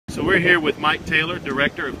So we're here with Mike Taylor,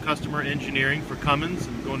 Director of Customer Engineering for Cummins,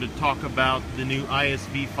 and we're going to talk about the new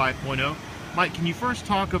ISV5.0. Mike, can you first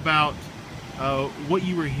talk about what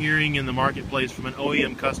you were hearing in the marketplace from an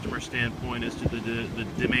OEM customer standpoint as to the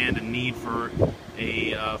demand and need for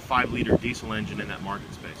a 5-liter diesel engine in that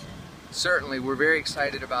market space? Certainly, we're very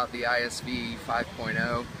excited about the ISV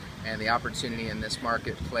 5.0 and the opportunity in this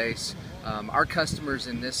marketplace. Our customers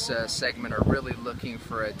in this segment are really looking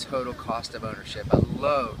for a total cost of ownership, a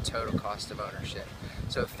low total cost of ownership.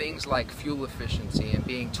 So things like fuel efficiency and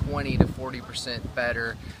being 20 to 40%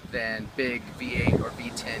 better than big V8 or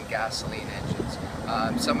V10 gasoline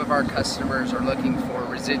engines. Some of our customers are looking for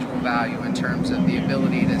residual value in terms of the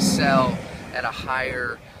ability to sell at a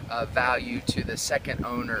higher value to the second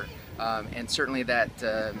owner, and certainly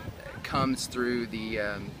that comes through the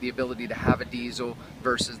ability to have a diesel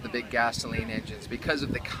versus the big gasoline engines. Because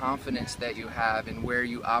of the confidence that you have in where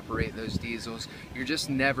you operate those diesels, you're just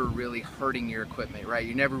never really hurting your equipment, right?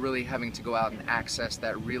 You're never really having to go out and access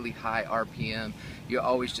that really high RPM. You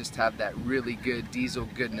always just have that really good diesel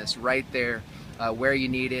goodness right there where you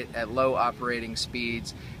need it at low operating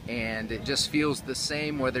speeds, and it just feels the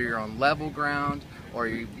same whether you're on level ground or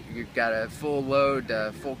you've got a full load,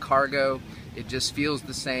 full cargo. It just feels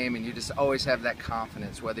the same, and you just always have that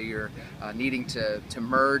confidence whether you're needing to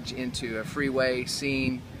merge into a freeway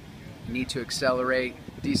scene, you need to accelerate,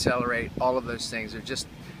 decelerate, all of those things. They're just,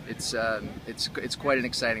 it's quite an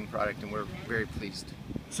exciting product, and we're very pleased.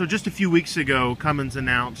 So just a few weeks ago, Cummins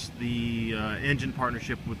announced the engine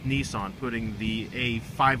partnership with Nissan, putting a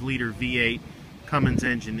 5-liter V8 Cummins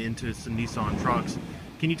engine into some Nissan trucks.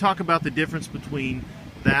 Can you talk about the difference between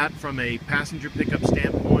that from a passenger pickup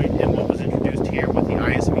standpoint and what was introduced here with the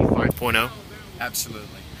ISV 5.0?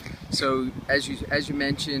 Absolutely. So as you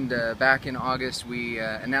mentioned, back in August we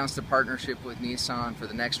announced a partnership with Nissan for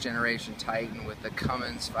the next generation Titan with the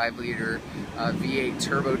Cummins 5-liter V8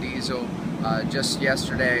 turbo diesel. Just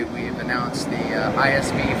yesterday we've announced the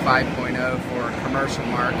ISV 5.0 for commercial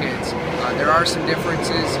markets. There are some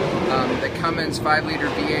differences. The Cummins 5-liter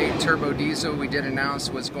V8 turbo diesel we did announce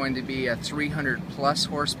was going to be a 300 plus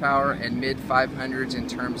horsepower and mid 500s in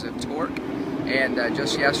terms of torque. And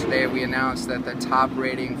just yesterday we announced that the top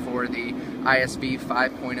rating for the ISV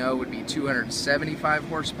 5.0 would be 275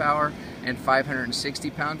 horsepower and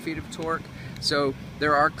 560 pound-feet of torque. So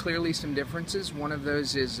there are clearly some differences. One of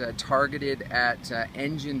those is targeted at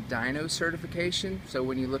engine dyno certification. So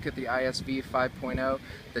when you look at the ISV 5.0,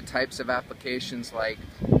 the types of applications like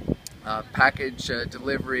package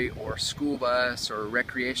delivery or school bus or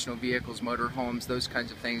recreational vehicles, motorhomes, those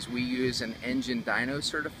kinds of things, we use an engine dyno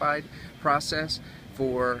certified process.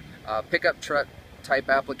 For pickup truck type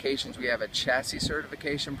applications, we have a chassis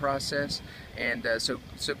certification process, and so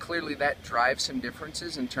clearly that drives some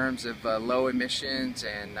differences in terms of low emissions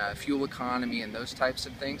and fuel economy and those types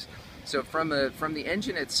of things. So from the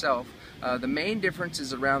engine itself, the main difference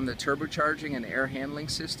is around the turbocharging and air handling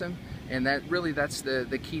system, and that's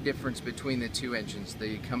the key difference between the two engines,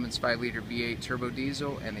 the Cummins 5-liter V8 turbo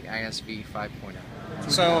diesel and the ISV 5.0.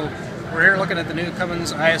 So we're here looking at the new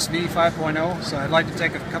Cummins ISV 5.0, so I'd like to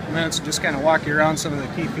take a couple minutes and just kind of walk you around some of the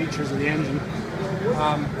key features of the engine.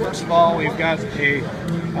 First of all, we've got a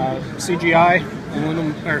CGI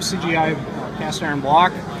aluminum or CGI cast iron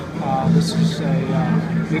block. This is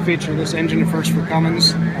a new feature of this engine, a first for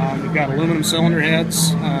Cummins. We've got aluminum cylinder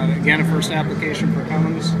heads, again a first application for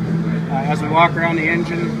Cummins. As we walk around the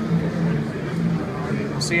engine,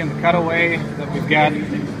 you'll see in the cutaway that we've got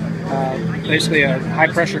basically a high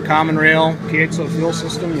pressure common rail piezo fuel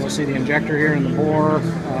system. You'll see the injector here in the bore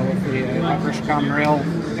with the high pressure common rail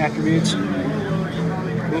attributes.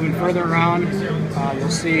 Moving further around, you'll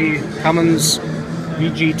see Cummins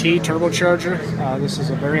Vgt Turbocharger. This is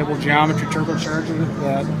a variable geometry turbocharger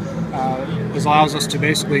that allows us to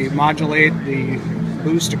basically modulate the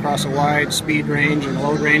boost across a wide speed range and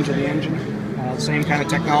load range of the engine. Same kind of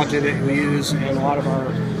technology that we use in a lot of our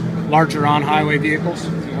larger on-highway vehicles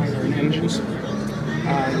and engines.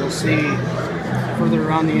 You'll see further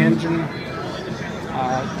around the engine,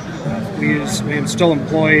 we still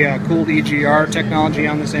employ cooled EGR technology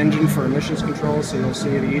on this engine for emissions control. So you'll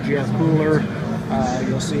see the EGR cooler,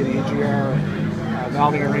 you'll see the EGR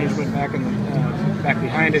valving arrangement back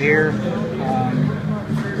behind it here.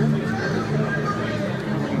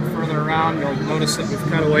 Further around, you'll notice that we've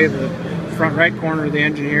cut away the front right corner of the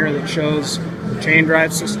engine here that shows the chain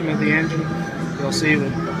drive system of the engine. You'll see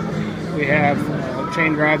that we have a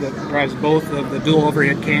chain drive that drives both of the dual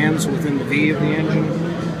overhead cams within the V of the engine,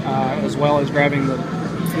 as well as driving the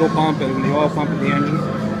fuel pump and the oil pump of the engine.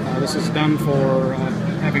 This is done for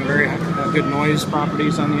having very good noise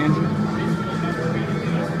properties on the engine.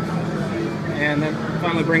 And that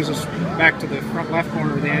finally brings us back to the front left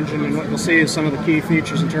corner of the engine, and what you'll see is some of the key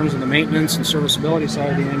features in terms of the maintenance and serviceability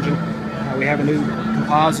side of the engine. We have a new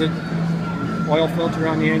composite oil filter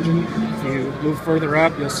on the engine. If you move further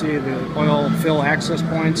up, you'll see the oil fill access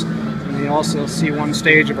points, and you also see one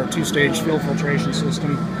stage of our two-stage fuel filtration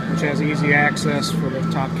system, which has easy access for the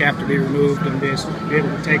top cap to be removed and be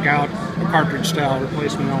able to take out a cartridge-style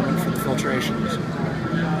replacement element for the filtration.